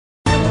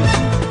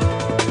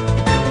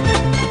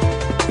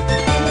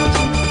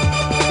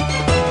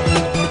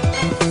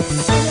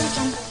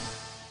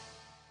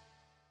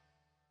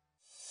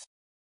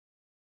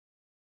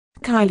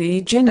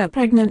Kylie Jenner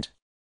pregnant.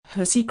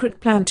 Her secret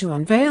plan to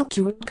unveil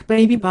Kuwtk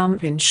baby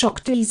bump in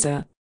shock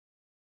teaser.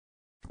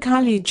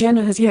 Kylie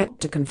Jenner has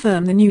yet to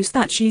confirm the news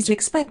that she's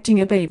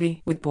expecting a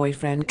baby with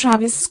boyfriend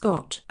Travis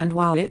Scott, and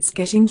while it's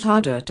getting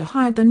harder to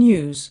hide the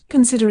news,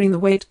 considering the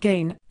weight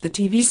gain, the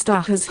TV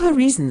star has her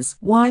reasons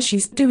why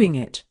she's doing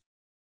it.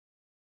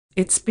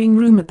 It's being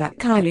rumored that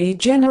Kylie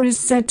Jenner is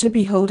said to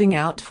be holding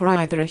out for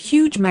either a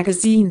huge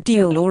magazine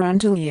deal or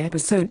until the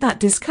episode that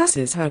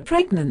discusses her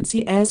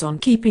pregnancy airs on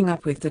Keeping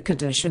Up with the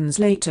Kardashians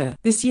later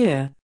this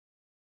year.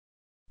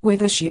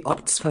 Whether she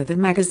opts for the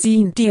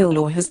magazine deal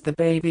or has the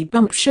baby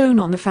bump shown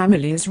on the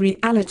family's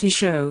reality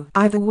show,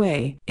 either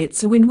way,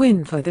 it's a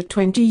win-win for the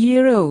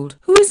 20-year-old,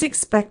 who is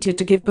expected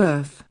to give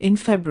birth in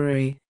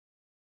February.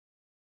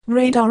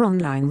 Radar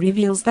Online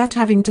reveals that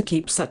having to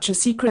keep such a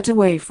secret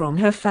away from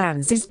her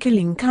fans is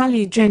killing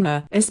Kylie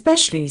Jenner,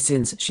 especially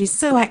since she's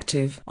so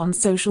active on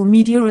social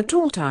media at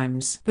all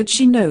times, but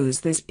she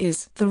knows this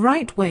is the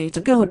right way to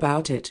go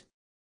about it.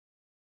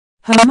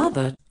 Her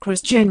mother,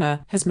 Kris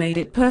Jenner, has made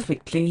it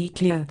perfectly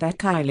clear that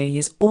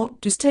Kylie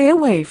ought to stay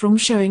away from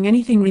showing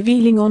anything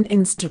revealing on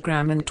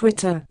Instagram and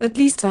Twitter, at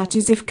least that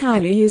is if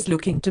Kylie is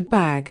looking to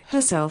bag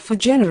herself a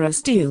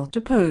generous deal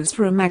to pose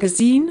for a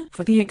magazine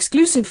for the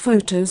exclusive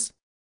photos.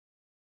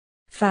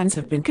 Fans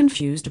have been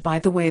confused by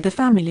the way the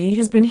family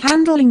has been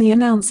handling the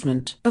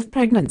announcement of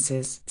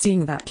pregnancies,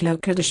 seeing that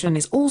Khloe Kardashian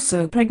is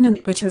also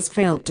pregnant but has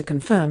failed to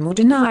confirm or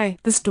deny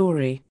the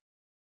story.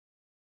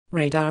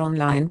 Radar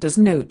Online does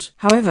note,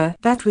 however,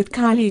 that with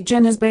Kylie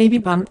Jenner's baby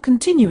bump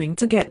continuing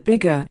to get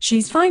bigger,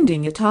 she's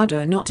finding it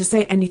harder not to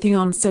say anything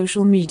on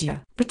social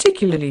media,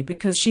 particularly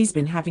because she's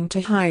been having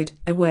to hide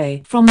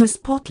away from the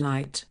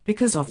spotlight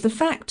because of the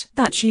fact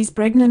that she's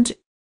pregnant.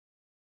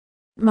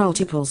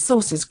 Multiple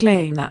sources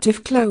claim that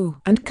if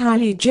Khloe and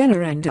Kylie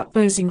Jenner end up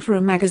posing for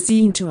a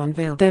magazine to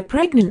unveil their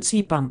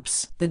pregnancy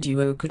bumps, the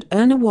duo could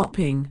earn a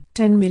whopping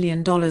 $10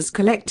 million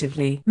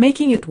collectively,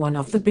 making it one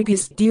of the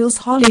biggest deals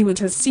Hollywood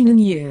has seen in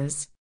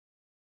years.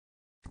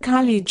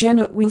 Kylie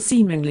Jenner will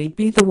seemingly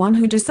be the one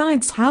who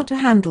decides how to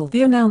handle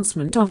the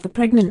announcement of the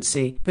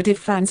pregnancy, but if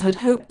fans had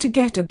hoped to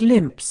get a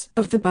glimpse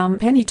of the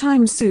bump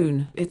anytime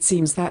soon, it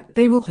seems that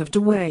they will have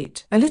to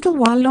wait a little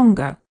while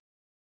longer.